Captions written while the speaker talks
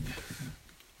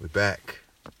We back.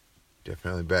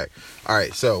 Definitely back. All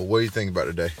right, so what do you think about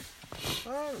today?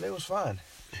 It was fine.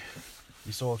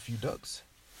 We saw a few ducks.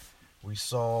 We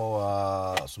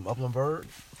saw some upland bird,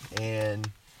 and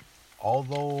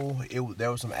although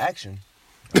there was some action,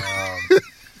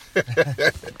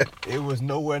 it was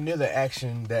nowhere near the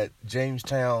action that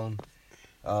Jamestown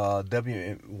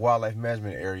Wildlife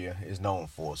Management Area is known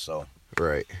for. So,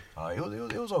 right.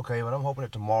 It was okay, but I'm hoping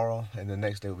that tomorrow and the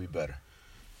next day will be better.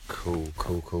 Cool.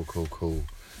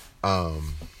 All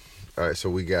right, so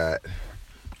we got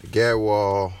the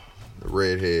gadwall, the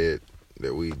redhead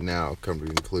that we now come to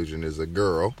the conclusion is a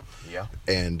girl. Yeah.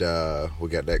 And we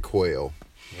got that quail.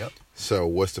 Yep. So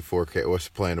what's the forecast? What's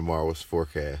the plan tomorrow? What's the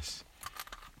forecast?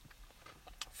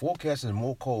 Forecast is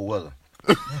more cold weather.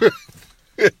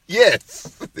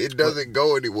 Yes. It doesn't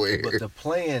go anywhere. But the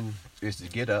plan is to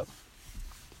get up,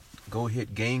 go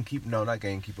hit not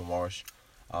Gamekeeper Marsh.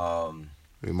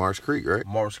 Marsh Creek, right?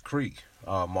 Marsh Creek,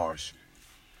 Marsh.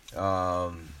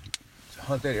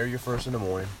 Hunt that area first in the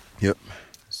morning. Yep.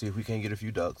 See if we can get a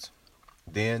few ducks.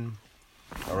 Then,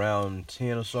 around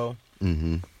 10 or so,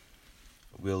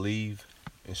 we'll leave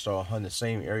and start hunting the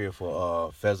same area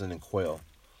for pheasant and quail.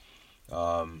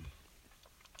 Hunt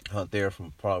there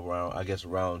from probably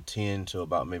around 10 to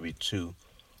about maybe 2.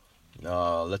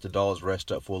 Let the dogs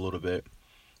rest up for a little bit,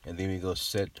 and then we go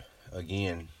set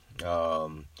again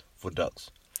for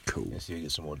ducks. Cool. And see if we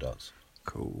get some more ducks.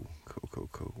 Cool.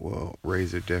 Well,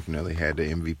 Razor definitely had the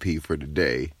MVP for the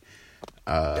day.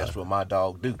 That's what my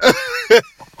dog do.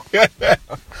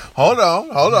 Hold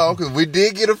on, because we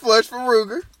did get a flush from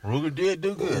Ruger. Ruger did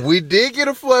do good. We did get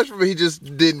a flush from him. He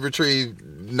just didn't retrieve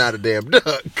not a damn duck.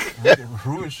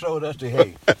 Ruger showed us that,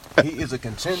 hey, he is a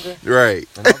contender. Right.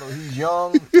 And although he's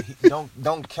young,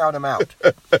 don't count him out.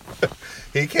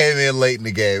 He came in late in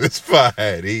the game. It's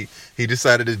fine. He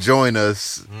decided to join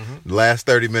us the last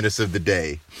 30 minutes of the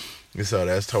day. So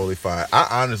that's totally fine.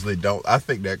 I honestly don't. I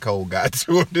think that cold got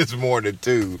to him this morning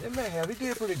too. It may have. He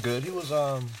did pretty good. He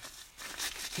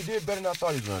did better than I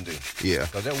thought he was gonna do. Yeah.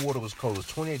 Because that water was cold. It was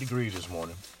 28 degrees this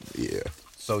morning. Yeah.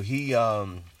 So he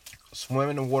swam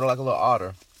in the water like a little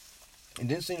otter and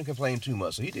didn't seem to complain too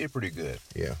much. So he did pretty good.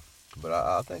 Yeah. But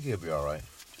I think he'll be all right.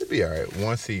 He'll be all right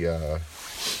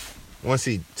once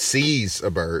he sees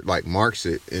a bird, like marks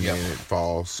it, and then it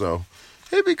falls. So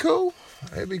it'd be cool.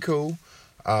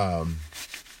 No,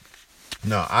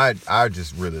 I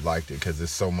just really liked it because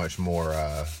it's so much more.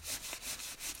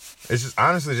 It's just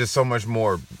honestly just so much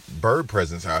more bird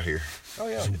presence out here. Oh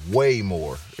yeah, it's way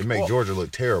more. It makes Georgia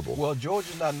look terrible. Well,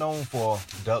 Georgia's not known for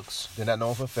ducks. They're not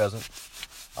known for pheasant.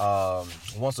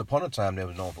 Once upon a time, they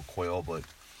were known for quail, but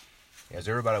as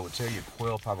everybody would tell you,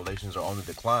 quail populations are on the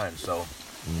decline. So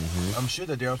I'm sure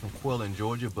that there are some quail in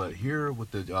Georgia, but here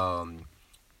with the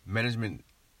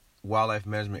wildlife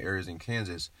management areas in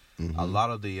Kansas, a lot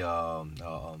of the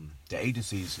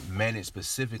agencies manage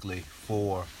specifically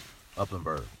for upland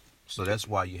bird. So that's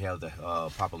why you have the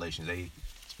populations. They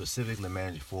specifically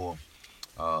manage for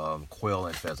quail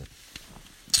and pheasant.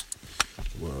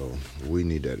 Well, we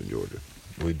need that in Georgia.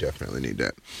 We definitely need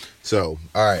that. So,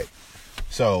 all right.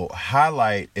 So,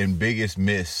 highlight and biggest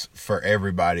miss for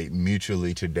everybody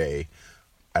mutually today,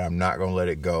 and I'm not going to let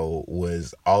it go,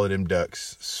 was all of them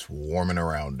ducks swarming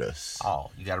around us.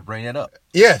 Oh, you got to bring that up.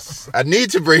 Yes, I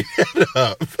need to bring that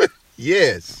up.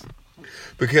 Yes.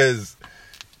 Because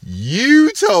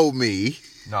you told me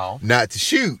not to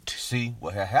shoot. See,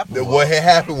 what had happened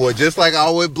was, just like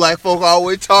black folk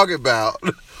always talk about,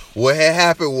 what had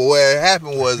happened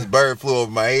was bird flew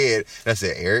over my head. And I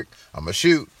said, Eric, I'm going to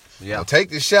shoot. Yeah. I'll take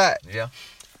this shot. Yeah.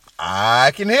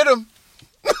 I can hit him.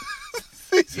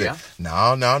 He said, yeah.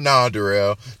 No,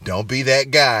 Darrell. Don't be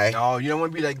that guy. No, you don't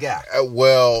want to be that guy.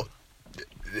 Well,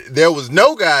 there was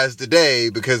no guys today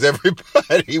because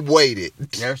everybody waited.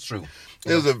 That's true.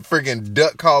 It was a freaking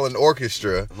duck calling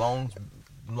orchestra. In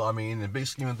the big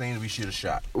scheme of things, we should have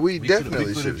shot. We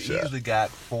definitely should have shot. We easily got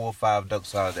 4 or 5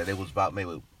 ducks out of that. It was about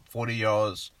maybe 40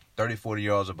 yards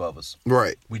above us.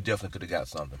 Right. We definitely could have got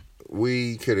something.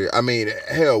 We could have,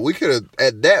 we could have,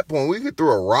 at that point, we could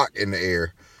throw a rock in the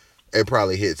air and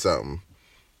probably hit something.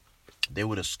 They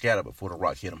would have scattered before the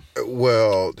rock hit them.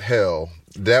 Well, hell,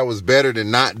 that was better than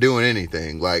not doing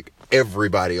anything like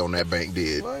everybody on that bank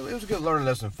did. Well, it was a good learning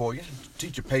lesson for you.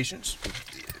 Teach your patience.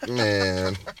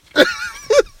 Man.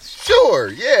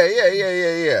 Sure.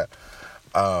 Yeah.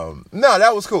 No,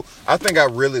 that was cool. I think I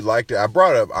really liked it. I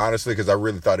brought it up, honestly, because I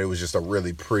really thought it was just a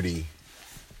really pretty,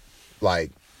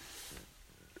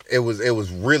 it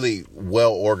was really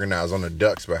well organized on the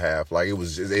ducks' behalf.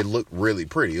 It looked really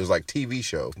pretty. It was like TV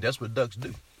show. That's what ducks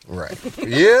do. Right.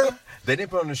 Yeah. They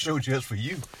didn't put on the show just for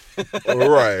you.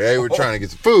 Right. They were trying to get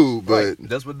some food, but right.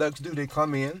 That's what ducks do. They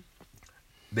come in.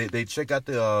 They check out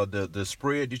the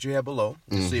spread that you have below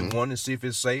to see, one, to see if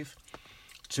it's safe,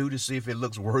 two, to see if it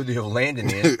looks worthy of landing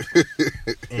in,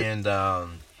 and a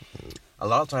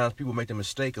lot of times people make the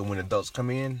mistake of when the ducks come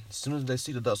in. As soon as they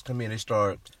see the ducks come in, they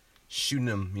start shooting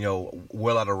them,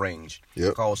 well out of range.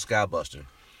 Yep. Called skybuster.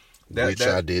 Which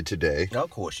I did today. Of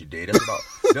course you did.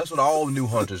 That's what all new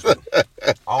hunters do.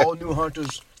 All new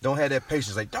hunters don't have that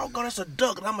patience. Like, doggone, that's a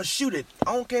duck, and I'm going to shoot it.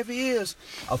 I don't care if he is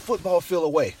a football field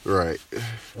away. Right.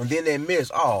 And then they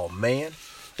miss. Oh, man.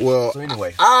 Well, so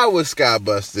anyway. I was sky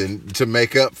busting to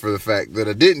make up for the fact that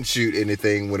I didn't shoot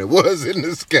anything when it was in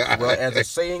the sky. Well, as the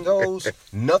saying goes,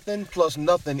 nothing plus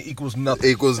nothing equals nothing.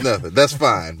 Equals nothing. That's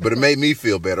fine. But it made me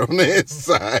feel better on the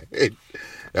inside.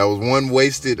 That was one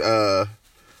wasted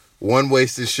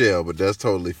shell, but that's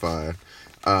totally fine.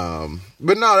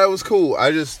 But no, that was cool.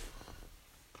 I just,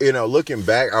 looking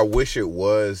back, I wish it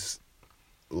was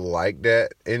like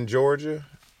that in Georgia,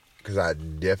 because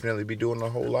I'd definitely be doing a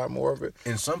whole lot more of it.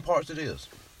 In some parts it is.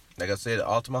 Like I said,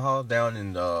 Altamaha down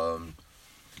in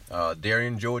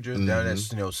Darien, Georgia, down in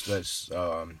that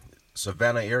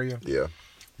Savannah area. Yeah.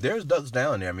 There's ducks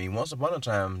down there. I mean, once upon a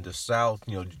time, the South,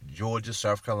 Georgia,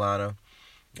 South Carolina,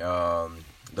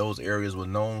 those areas were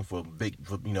known for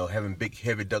having big,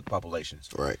 heavy duck populations.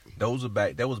 Right. That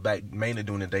was back mainly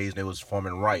during the days they was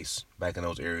farming rice back in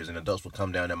those areas, and the ducks would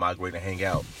come down there, migrate, and hang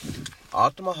out.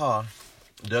 Altamaha,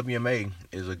 WMA,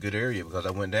 is a good area because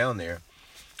I went down there,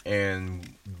 and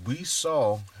we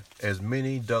saw as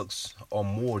many ducks or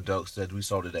more ducks as we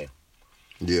saw today.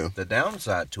 Yeah. The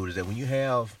downside to it is that when you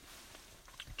have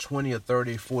 20 or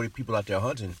 30, 40 people out there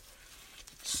hunting,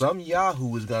 some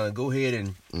yahoo is gonna go ahead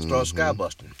and start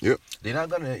skybusting. Yep. They're not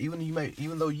gonna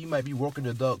even though you might be working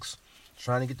the ducks,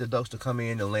 trying to get the ducks to come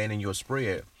in and land in your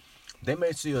spread. They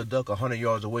may see a duck 100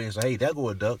 yards away and say, "Hey, there go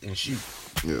a duck," and shoot.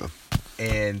 Yeah.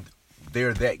 And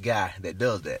they're that guy that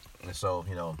does that. And so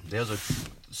there's a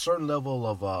certain level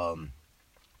of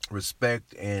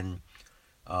respect and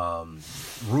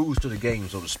rules to the game,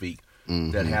 so to speak,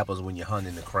 that happens when you're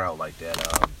hunting the crowd like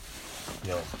that.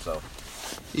 So.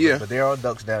 Yeah. But there are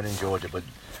ducks down in Georgia,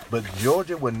 but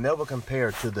Georgia would never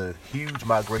compare to the huge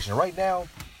migration. Right now,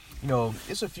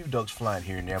 it's a few ducks flying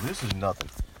here and there, but this is nothing.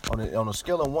 On a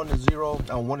scale of 1 to 0,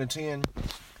 on 1 to 10,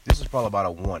 this is probably about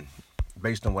a 1,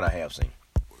 based on what I have seen.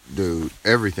 Dude,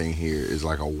 everything here is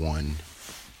like a 1.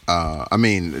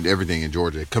 Everything in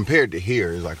Georgia compared to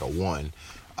here is like a 1.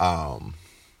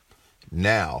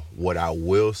 Now, what I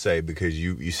will say, because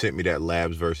you sent me that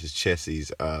Labs versus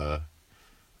Chessie's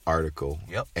article.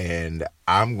 Yep. And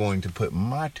I'm going to put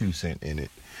my 2 cents in it.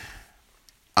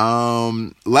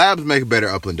 Labs make a better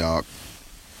upland dog.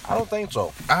 I don't think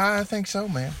so. I think so,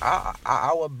 man.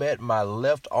 I would bet my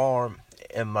left arm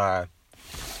and my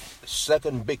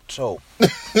second big toe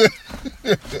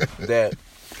that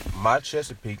my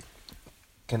Chesapeake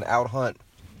can outhunt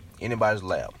anybody's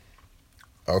Lab.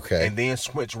 Okay. And then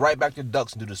switch right back to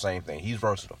ducks and do the same thing. He's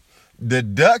versatile. The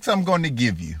ducks I'm going to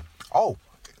give you. Oh.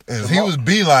 He was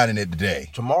beelining it today.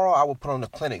 Tomorrow I will put on a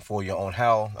clinic for you on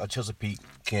how a Chesapeake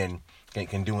can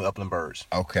do with upland birds.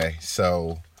 Okay,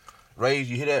 so Ray,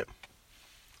 you hear that?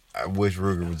 I wish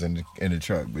Ruger was in the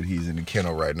truck, but he's in the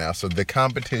kennel right now. So the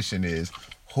competition is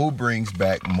who brings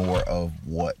back more of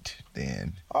what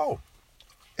then? Oh.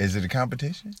 Is it a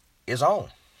competition? It's on.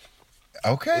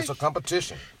 Okay. It's a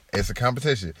competition. It's a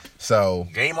competition. So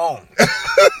game on.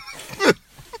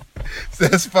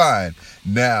 That's fine.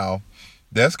 Now,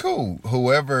 that's cool.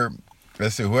 Whoever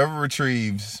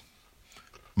retrieves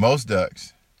most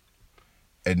ducks,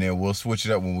 and then we'll switch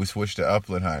it up when we switch to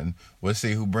upland hunting. We'll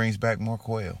see who brings back more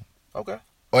quail. Okay.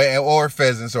 Or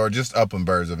pheasants, or just upland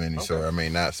birds of any sort. I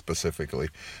mean, not specifically.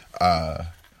 All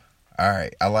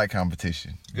right. I like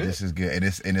competition. Good. This is good.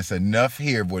 And it's enough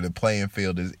here where the playing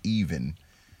field is even.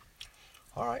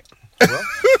 All right. Well,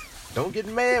 don't get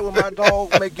mad when my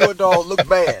dog make your dog look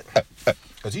bad.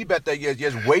 Because he back there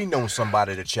just waiting on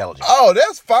somebody to challenge him. Oh,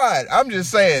 that's fine. I'm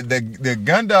just saying, the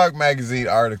Gundog Magazine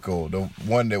article, the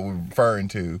one that we're referring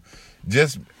to,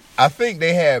 I think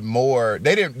they had more,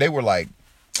 they were like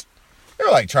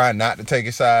trying not to take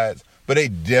his sides, but they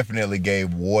definitely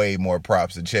gave way more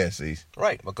props to Chessies.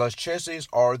 Right, because Chessies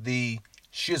are the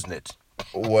shiznit.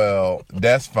 Well,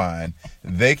 that's fine.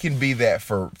 They can be that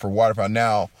for waterfowl.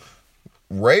 Now,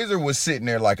 Razor was sitting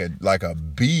there like a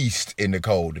beast in the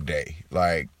cold today.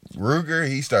 Like Ruger,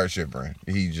 he started shivering.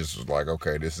 He just was like,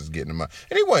 okay, this is getting him out.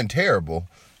 And he wasn't terrible,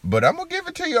 but I'm gonna give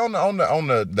it to you on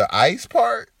the ice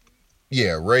part.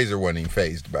 Yeah, Razor wasn't even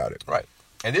fazed about it. Right,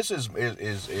 and this is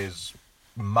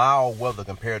mild weather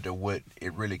compared to what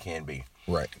it really can be.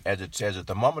 Right. As the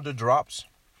thermometer drops,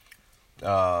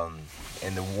 and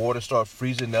the water starts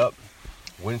freezing up,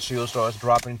 windshield starts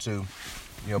dropping to,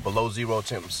 below zero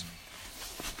temps.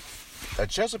 A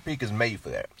Chesapeake is made for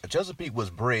that. A Chesapeake was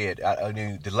bred. I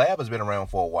mean, the lab has been around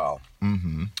for a while.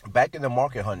 Mm-hmm. Back in the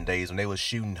market hunting days, when they was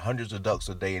shooting hundreds of ducks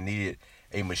a day and needed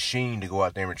a machine to go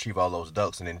out there and retrieve all those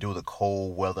ducks and then do the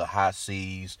cold weather, high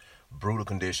seas, brutal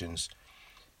conditions,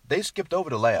 they skipped over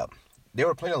the lab. There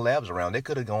were plenty of labs around. They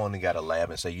could have gone and got a lab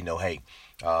and say, hey,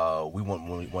 we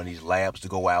want one of these labs to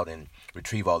go out and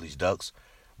retrieve all these ducks.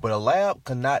 But a lab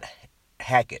cannot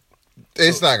hack it.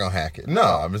 It's not going to hack it.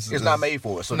 No. It's not made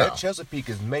for it. So that Chesapeake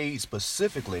is made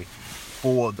specifically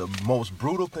for the most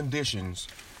brutal conditions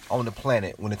on the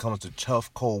planet when it comes to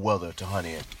tough, cold weather to hunt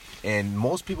in. And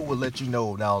most people will let you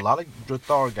know. Now, a lot of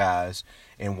Drathar guys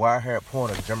and wire-haired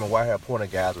pointer, German wire-haired pointer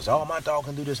guys was, my dog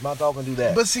can do this, my dog can do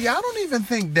that. But see, I don't even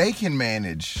think they can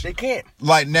manage. They can't.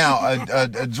 Like now,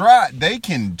 a dry, they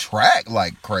can track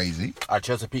like crazy. Our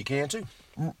Chesapeake can too.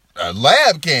 A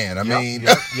lab can. I mean,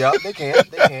 they can.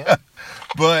 They can.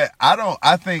 But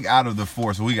I think out of the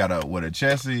four, so we got a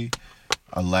Chessie,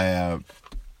 a lab,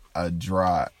 a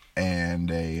drop, and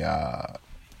a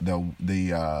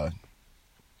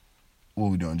what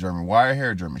we doing? German wire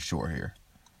hair or German short hair?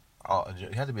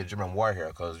 It had to be a German wire hair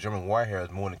because German wire hair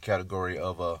is more in the category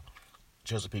of a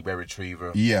Chesapeake Bay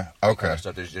Retriever. Yeah. Okay. Kind of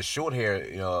stuff. There's just short hair.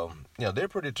 They're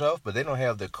pretty tough, but they don't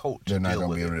have the coat to deal with it. They're not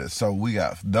gonna be able to. So we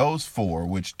got those four,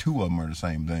 which two of them are the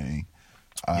same thing.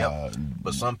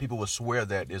 But some people would swear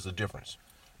that is a difference.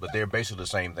 But they're basically the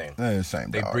same thing. They're the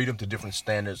same They dog. breed them to different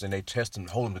standards, and they test them,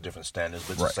 hold them to different standards,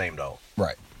 but it's the same dog.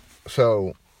 Right.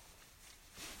 So,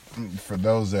 for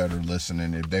those that are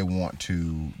listening, if they want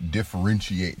to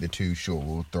differentiate the two, sure,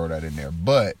 we'll throw that in there.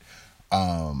 But,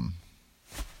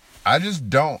 I just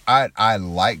don't, I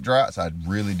like drops, I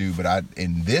really do, but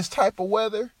in this type of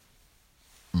weather,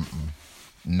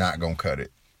 not gonna cut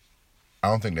it. I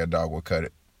don't think that dog will cut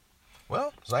it.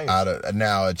 Well, same.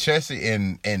 Now a Chessie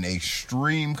in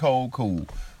extreme cool,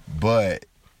 but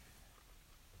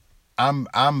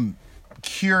I'm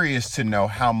curious to know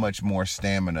how much more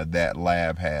stamina that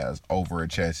lab has over a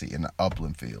Chessie in the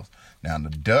upland fields. Now in the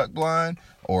duck blind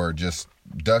or just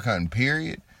duck hunting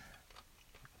period,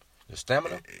 the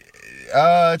stamina.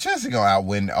 Chessie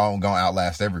gonna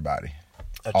outlast everybody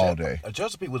all day. A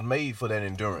Chesapeake was made for that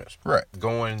endurance. Right.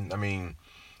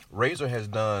 Razor has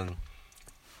done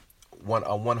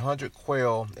 100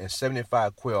 quail and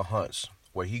 75 quail hunts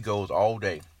where he goes all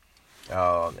day,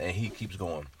 and he keeps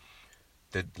going.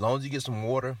 As long as he gets some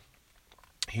water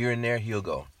here and there, he'll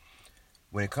go.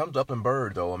 When it comes up in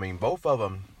bird, though, I mean, both of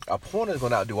them, a pointer is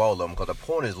going to outdo all of them because a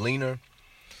pointer is leaner.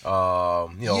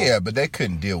 Yeah, but they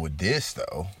couldn't deal with this,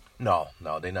 though. No,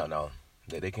 they not. No,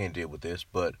 they can't deal with this.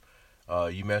 But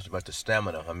you mentioned about the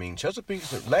stamina. I mean,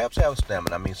 Chesapeake's labs have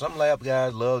stamina. I mean, some lab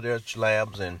guys love their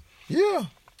labs, and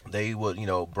they would,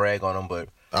 brag on them. But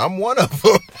I'm one of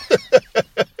them.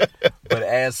 But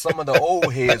as some of the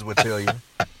old heads would tell you,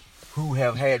 who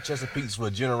have had Chesapeakes for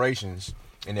generations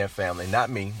in their family, not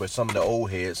me, but some of the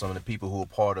old heads, some of the people who are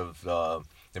part of the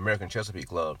American Chesapeake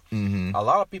Club. Mm-hmm. A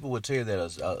lot of people would tell you that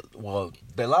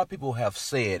a lot of people have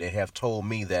said and have told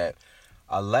me that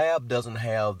a lab doesn't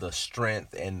have the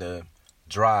strength and the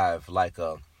drive like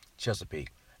a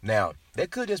Chesapeake. Now,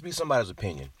 that could just be somebody's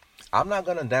opinion. I'm not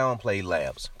going to downplay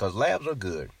labs because labs are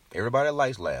good. Everybody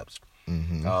likes labs.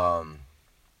 Mm-hmm.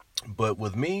 But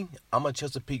with me, I'm a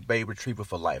Chesapeake Bay Retriever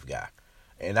for life guy.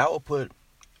 And I will put,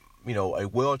 a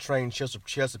well-trained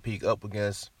Chesapeake up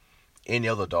against any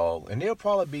other dog, and they'll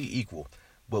probably be equal.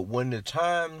 But when the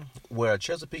time where a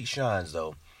Chesapeake shines,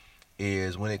 though,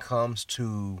 is when it comes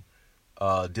to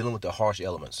dealing with the harsh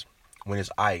elements. When it's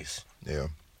ice. Yeah.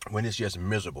 When it's just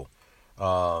miserable.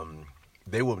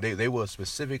 They were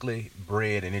specifically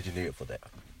bred and engineered for that.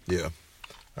 Yeah.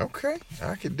 Okay.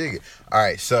 I can dig it. All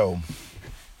right. So,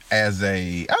 I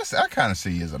kind of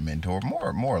see you as a mentor,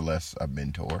 more or less a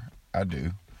mentor. I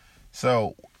do.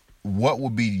 So, what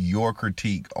would be your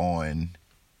critique on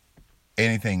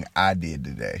anything I did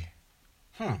today?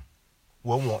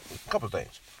 Well, a couple of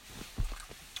things.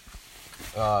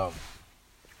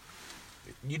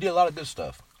 You did a lot of good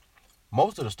stuff.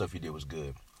 Most of the stuff you did was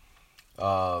good.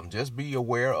 Just be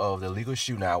aware of the legal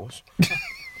shooting hours,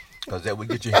 because that would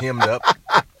get you hemmed up.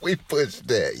 We pushed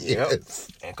that, yes.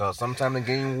 Yep. And because sometime in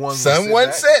game one, sun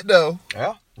wasn't set though.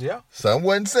 Yeah. Sun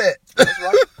wasn't set. That's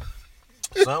right.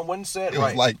 Sun wasn't set. It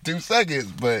was like 2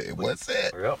 seconds, but it wasn't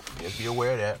set. Yep. Just be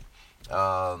aware of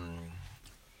that.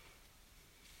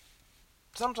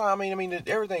 Sometimes, I mean,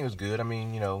 everything was good. I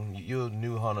mean, you're a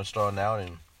new hunter starting out,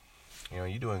 and You know,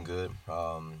 you're doing good.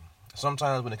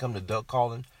 Sometimes when it comes to duck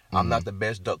calling, I'm not the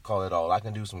best duck caller at all. I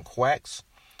can do some quacks.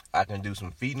 I can do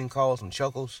some feeding calls, some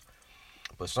chuckles.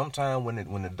 But sometimes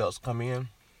when the ducks come in,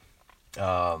 you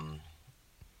know,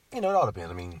 it all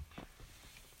depends. I mean,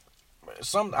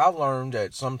 I've learned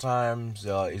that sometimes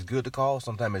it's good to call,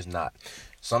 sometimes it's not.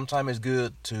 Sometimes it's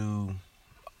good to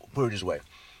put it this way.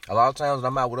 A lot of times when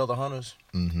I'm out with other hunters,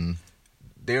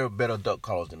 they're better duck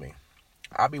callers than me.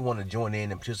 I be wanting to join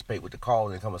in and participate with the call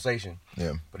and the conversation.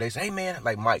 Yeah. But they say, hey man,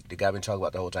 like Mike, the guy I've been talking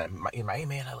about the whole time. He's like, hey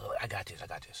man, I got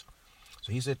this.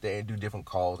 So he sit there and do different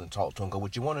calls and talk to them. Because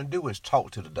what you want to do is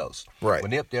talk to the ducks. Right.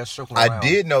 When they're up there circling around. I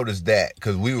did notice that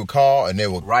because we would call and they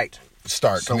would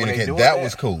start communicating. That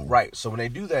was cool. Right. So when they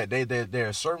do that, there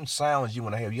are certain sounds you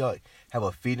want to have. You have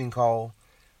a feeding call.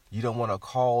 You don't want to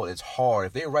call. It's hard.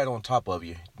 If they're right on top of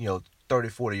you, 30,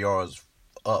 40 yards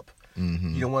up,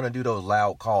 you don't want to do those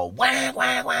loud calls. Wah,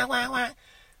 wah, wah, wah, wah.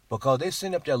 Because they're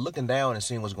sitting up there looking down and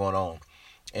seeing what's going on.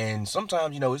 And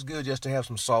sometimes, it's good just to have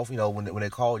some soft, when they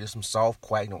call, just some soft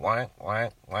quack, whack,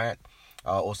 whack, whack,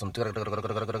 or some,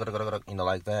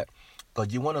 like that.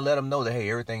 Because you want to let them know that,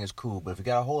 hey, everything is cool. But if you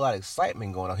got a whole lot of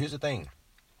excitement going on, here's the thing.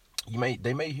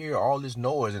 They may hear all this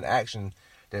noise and action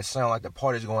that sound like the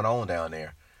party's going on down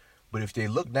there. But if they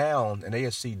look down and they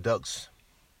just see ducks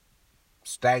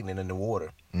stagnant in the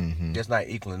water, that's not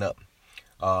equaling up.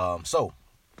 So,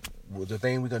 the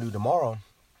thing we're going to do tomorrow,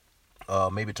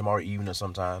 maybe tomorrow evening or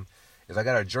sometime, is I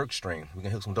got a jerk string. We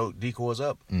can hook some decoys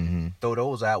up, throw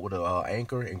those out with an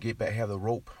anchor, and have the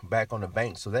rope back on the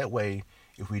bank. So that way,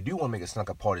 if we do want to make it sound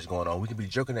like a party's going on, we can be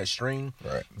jerking that string.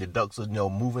 Right. The ducks are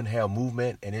moving, have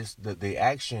movement, and it's the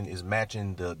action is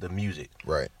matching the music.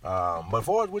 Right. But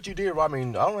for what you did, I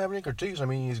mean, I don't have any critiques. I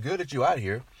mean, it's good that you out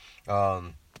here.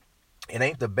 It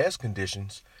ain't the best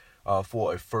conditions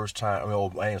for a first time. I mean, I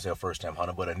ain't gonna say a first time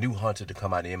hunter, but a new hunter to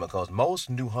come out in, because most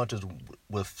new hunters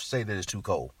will say that it's too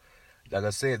cold. Like I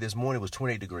said, this morning it was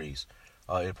 28 degrees.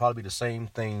 It'll probably be the same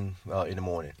thing in the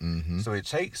morning. So it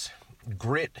takes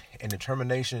grit and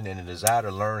determination and the desire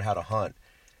to learn how to hunt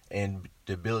and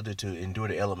the ability to endure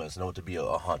the elements in order to be a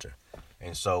hunter.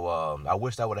 And so I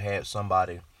wish I would have had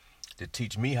somebody to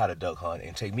teach me how to duck hunt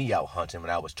and take me out hunting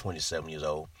when I was 27 years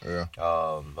old. Yeah.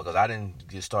 Because I didn't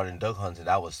get started in duck hunting.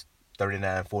 I was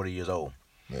 39, 40 years old.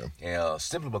 Yeah. And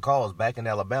simply because back in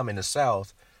Alabama in the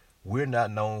South, we're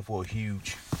not known for a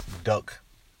huge duck,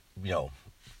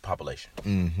 population.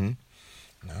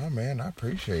 No, man, I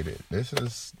appreciate it. This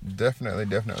is definitely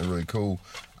really cool.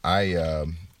 I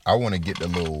want to get the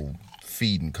little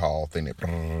feeding call thing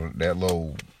that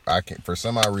little. For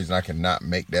some odd reason I cannot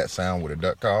make that sound with a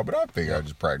duck call, but I figure I'll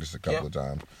just practice a couple of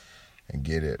times and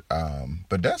get it.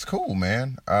 But that's cool,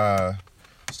 man.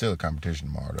 Still a competition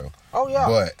tomorrow though. Oh yeah.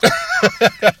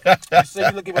 But you say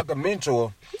you looking like a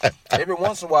mentor. Every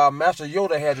once in a while, Master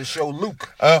Yoda had to show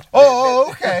Luke.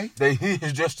 Okay. That he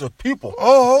is just a pupil.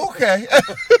 Oh, okay.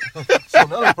 So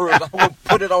in other words, I'm gonna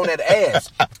put it on that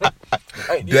ass.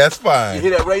 Hey, that's fine. You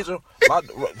hear that, Razor?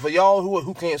 For y'all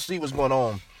who can't see what's going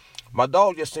on, my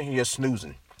dog just sitting here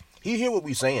snoozing. He hear what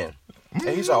we saying, and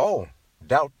he said, "Oh,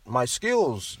 doubt my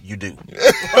skills, you do."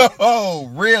 Oh,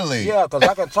 really? Yeah, because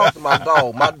I can talk to my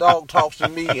dog. My dog talks to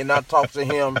me, and I talk to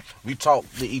him. We talk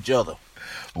to each other.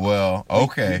 Well,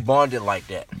 okay. We bonded like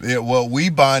that. Yeah, well, we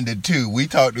bonded too. We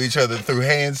talked to each other through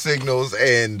hand signals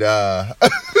and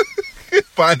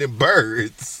finding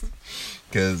birds.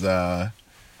 Because,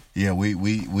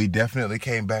 we definitely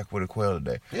came back with a quail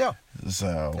today. Yeah.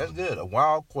 So that's good. A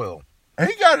wild quail.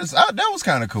 He got us. That was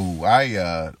kind of cool.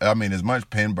 I mean, as much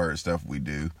pinbird stuff we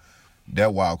do,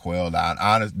 that wild quail,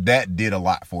 that did a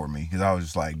lot for me. Because I was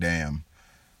just like, damn.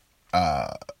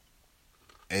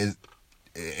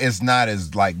 It's not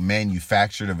as like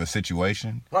manufactured of a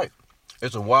situation. Right.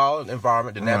 It's a wild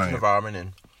environment, the natural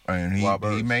environment, and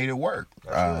he made it work.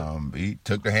 He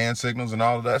took the hand signals and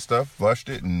all of that stuff, flushed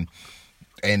it and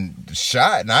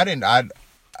shot. And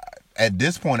at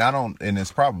this point I don't, and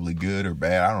it's probably good or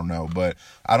bad, I don't know, but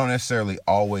I don't necessarily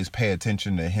always pay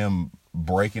attention to him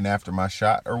breaking after my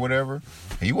shot or whatever.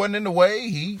 He wasn't in the way.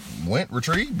 He went,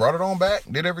 retrieved, brought it on back,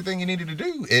 did everything he needed to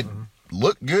do. It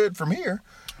looked good from here.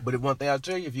 But one thing I'll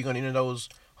tell you, if you're going to enter those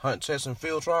hunt tests and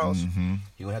field trials, you're going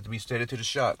to have to be steady to the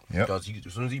shot. Yep. Because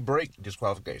as soon as he break,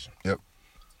 disqualification. Yep.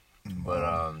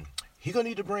 But he's going to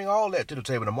need to bring all that to the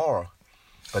table tomorrow.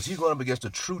 Because he's going up against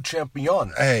a true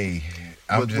champion. Hey,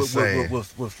 I'm just saying.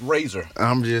 With Razor.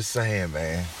 I'm just saying,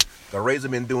 man. The Razor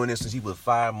been doing this since he was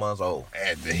 5 months old.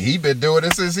 And he been doing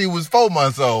it since he was 4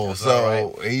 months old. That's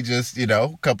so right. he just,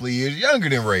 a couple of years younger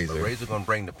than Razor. But Razor going to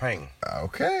bring the pain.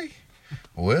 Okay.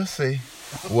 We'll see.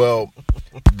 Well,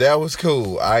 that was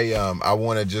cool. I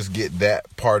want to just get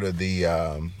that part of the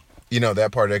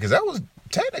that part of it, because that was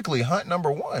technically hunt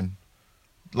number 1,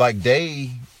 like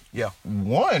day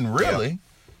 1 really.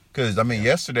 Because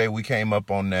yesterday we came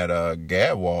up on that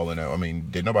gad wall,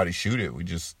 and did nobody shoot it? We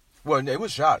just it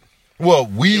was shot. Well,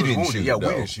 we didn't shoot. Yeah, it, though.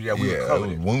 we didn't shoot. Yeah, we were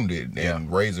covered. It was wounded,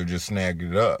 and Razor just snagged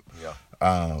it up.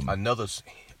 Yeah. Another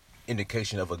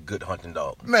indication of a good hunting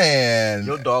dog. Man,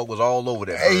 your dog was all over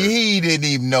that bird. He didn't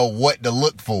even know what to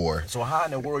look for. So how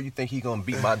in the world you think he gonna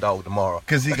beat my dog tomorrow?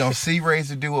 Because he gonna see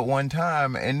Razor do it one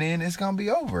time, and then it's gonna be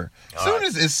over. As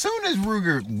soon as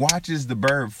Ruger watches the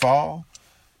bird fall,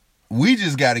 we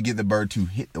just got to get the bird to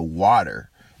hit the water.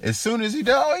 As soon as he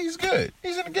does, he's good.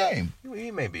 He's in the game.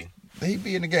 He may be. He'd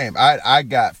be in the game. I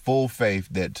got full faith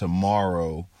that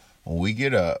tomorrow when we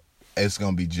get up, it's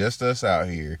gonna be just us out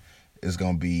here. It's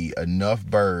gonna be enough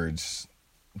birds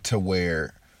to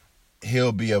where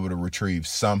he'll be able to retrieve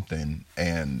something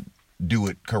and do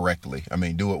it correctly.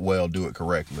 Do it well, do it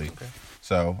correctly. Okay.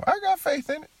 So I got faith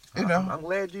in it. I'm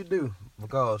glad you do,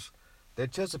 because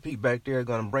that Chesapeake back there is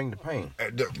gonna bring the pain.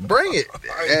 Bring it.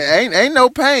 Ain't no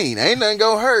pain. Ain't nothing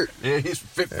gonna hurt. Yeah, his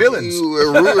feelings.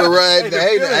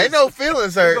 Ain't no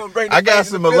feelings hurt. I got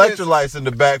some electrolytes in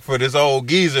the back for this old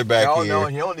geezer back here. No,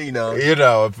 you don't need none.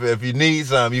 If you need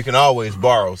some, you can always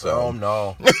borrow some. Oh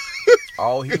no.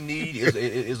 All he need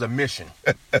is a mission.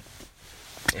 And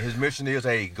his mission is,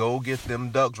 hey, go get them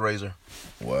ducks, Razor.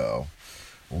 Well,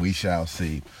 we shall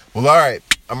see. Well, all right.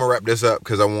 I'm gonna wrap this up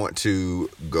because I want to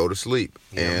go to sleep,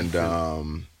 and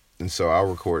so I'll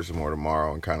record some more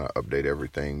tomorrow and kind of update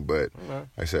everything. But like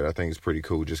I said, I think it's pretty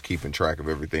cool just keeping track of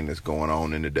everything that's going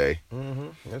on in the day.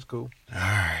 That's cool. All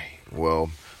right. Well,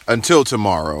 until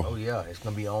tomorrow. Oh yeah, it's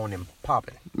gonna be on and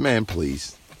popping. Man,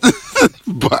 please.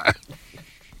 Bye.